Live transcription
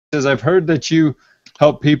says, I've heard that you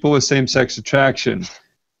help people with same-sex attraction.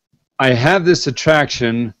 I have this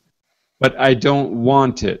attraction, but I don't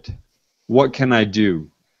want it. What can I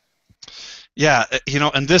do? Yeah,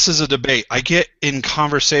 and this is a debate. I get in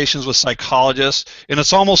conversations with psychologists, and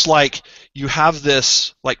it's almost like you have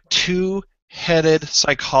this like two-headed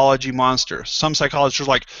psychology monster. Some psychologists are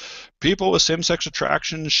like, people with same-sex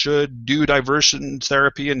attraction should do aversion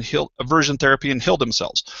therapy and heal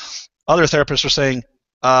themselves. Other therapists are saying,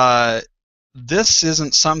 this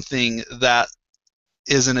isn't something that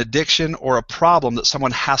is an addiction or a problem that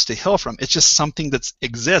someone has to heal from. It's just something that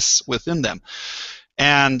exists within them.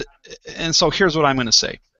 And so here's what I'm going to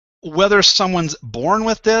say. Whether someone's born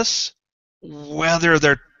with this, whether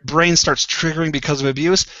their brain starts triggering because of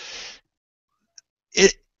abuse,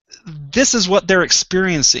 this is what they're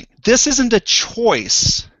experiencing. This isn't a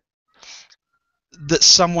choice that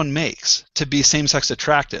someone makes to be same-sex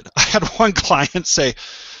attracted. I had one client say,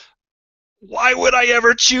 why would I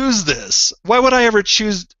ever choose this? Why would I ever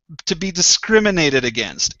choose to be discriminated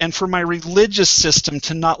against and for my religious system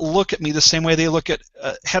to not look at me the same way they look at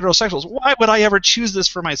heterosexuals? Why would I ever choose this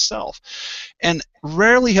for myself? And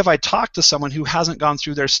rarely have I talked to someone who hasn't gone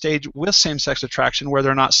through their stage with same-sex attraction where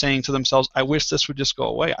they're not saying to themselves, I wish this would just go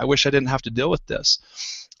away. I wish I didn't have to deal with this.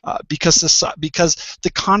 Because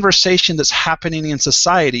the conversation that's happening in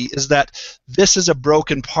society is that this is a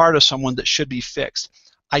broken part of someone that should be fixed.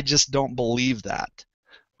 I just don't believe that.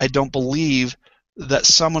 I don't believe that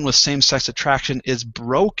someone with same-sex attraction is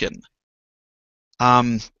broken.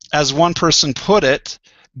 As one person put it,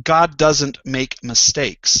 God doesn't make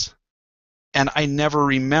mistakes. And I never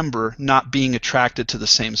remember not being attracted to the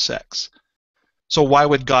same sex. So why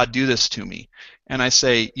would God do this to me? And I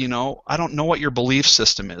say, I don't know what your belief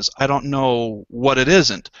system is. I don't know what it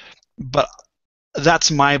isn't. But that's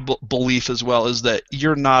my belief as well, is that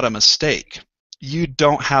you're not a mistake. You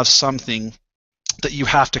don't have something that you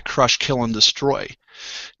have to crush, kill, and destroy.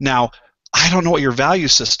 Now, I don't know what your value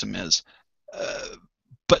system is,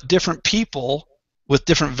 but different people with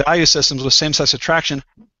different value systems with same-sex attraction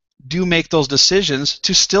do make those decisions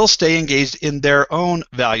to still stay engaged in their own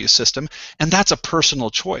value system, and that's a personal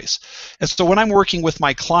choice. And so when I'm working with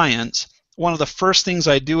my clients, one of the first things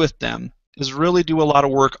I do with them is really do a lot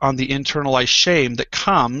of work on the internalized shame that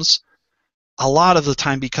comes a lot of the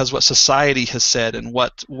time because what society has said and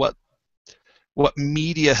what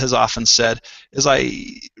media has often said is I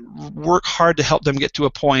work hard to help them get to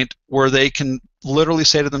a point where they can literally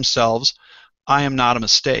say to themselves, I am not a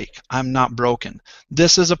mistake. I'm not broken.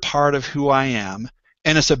 This is a part of who I am,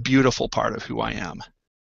 and it's a beautiful part of who I am.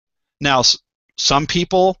 Now, some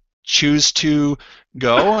people choose to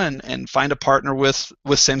go and find a partner with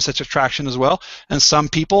same-sex attraction as well, and some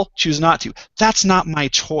people choose not to. That's not my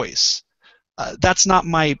choice. That's not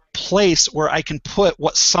my place where I can put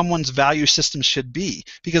what someone's value system should be,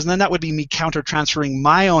 because then that would be me counter-transferring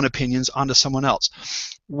my own opinions onto someone else.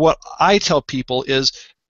 What I tell people is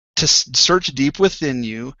to search deep within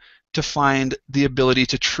you to find the ability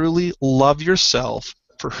to truly love yourself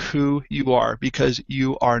for who you are, because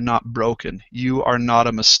you are not broken. You are not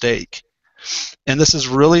a mistake. And this is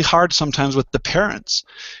really hard sometimes with the parents,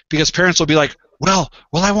 because parents will be like, well,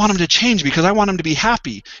 I want him to change because I want him to be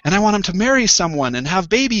happy, and I want him to marry someone and have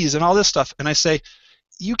babies and all this stuff. And I say,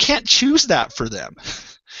 you can't choose that for them.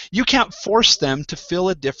 You can't force them to feel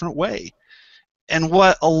a different way. And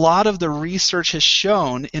what a lot of the research has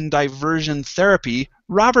shown in diversion therapy,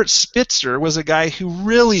 Robert Spitzer was a guy who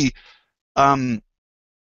really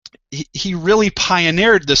he really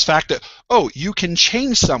pioneered this fact that, oh, you can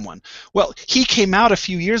change someone. Well, he came out a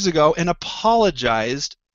few years ago and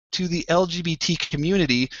apologized to the LGBT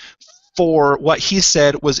community for what he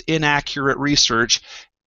said was inaccurate research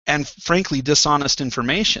and, frankly, dishonest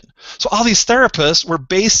information. So all these therapists were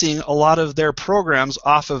basing a lot of their programs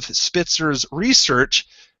off of Spitzer's research,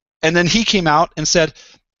 and then he came out and said,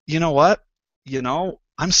 you know what,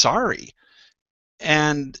 I'm sorry.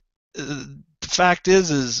 And the fact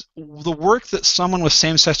is the work that someone with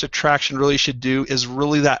same-sex attraction really should do is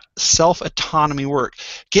really that self-autonomy work.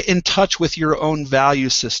 Get in touch with your own value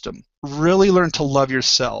system. Really learn to love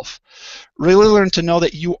yourself. Really learn to know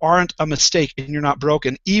that you aren't a mistake and you're not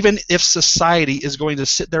broken, even if society is going to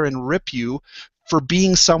sit there and rip you for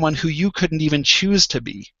being someone who you couldn't even choose to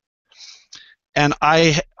be. And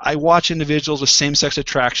I watch individuals with same-sex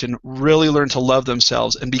attraction really learn to love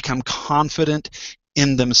themselves and become confident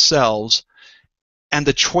in themselves. And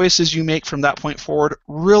the choices you make from that point forward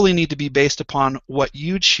really need to be based upon what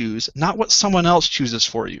you choose, not what someone else chooses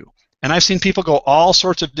for you. And I've seen people go all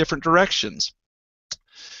sorts of different directions.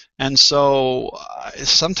 And so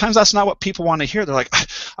sometimes that's not what people want to hear. They're like,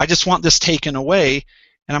 I just want this taken away.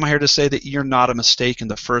 And I'm here to say that you're not a mistake in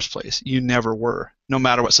the first place. You never were, no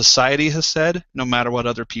matter what society has said, no matter what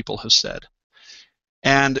other people have said.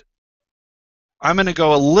 And I'm going to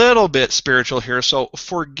go a little bit spiritual here, so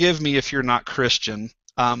forgive me if you're not Christian.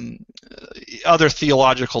 Other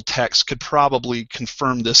theological texts could probably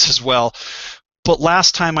confirm this as well. But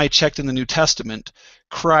last time I checked in the New Testament,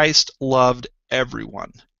 Christ loved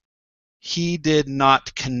everyone. He did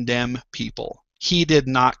not condemn people. He did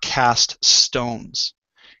not cast stones.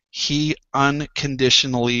 He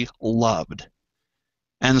unconditionally loved.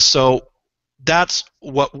 And so that's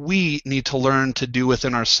what we need to learn to do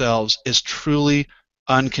within ourselves, is truly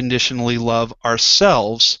unconditionally love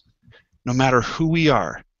ourselves no matter who we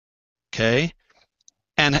are. Okay?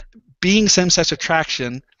 And being same-sex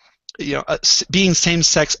attraction, being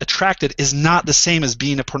same-sex attracted is not the same as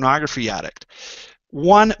being a pornography addict.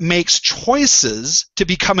 One makes choices to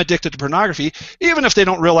become addicted to pornography, even if they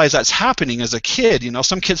don't realize that's happening as a kid.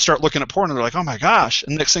 Some kids start looking at porn and they're like, oh my gosh,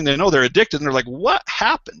 and the next thing they know, they're addicted, and they're like, what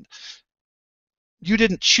happened? You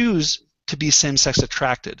didn't choose to be same-sex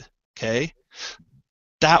attracted, okay?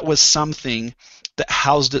 That was something that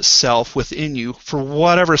housed itself within you for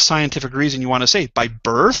whatever scientific reason you want to say, by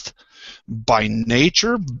birth, by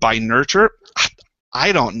nature, by nurture.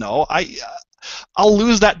 I don't know. I'll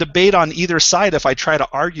lose that debate on either side if I try to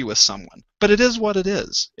argue with someone. But it is what it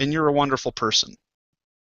is, and you're a wonderful person.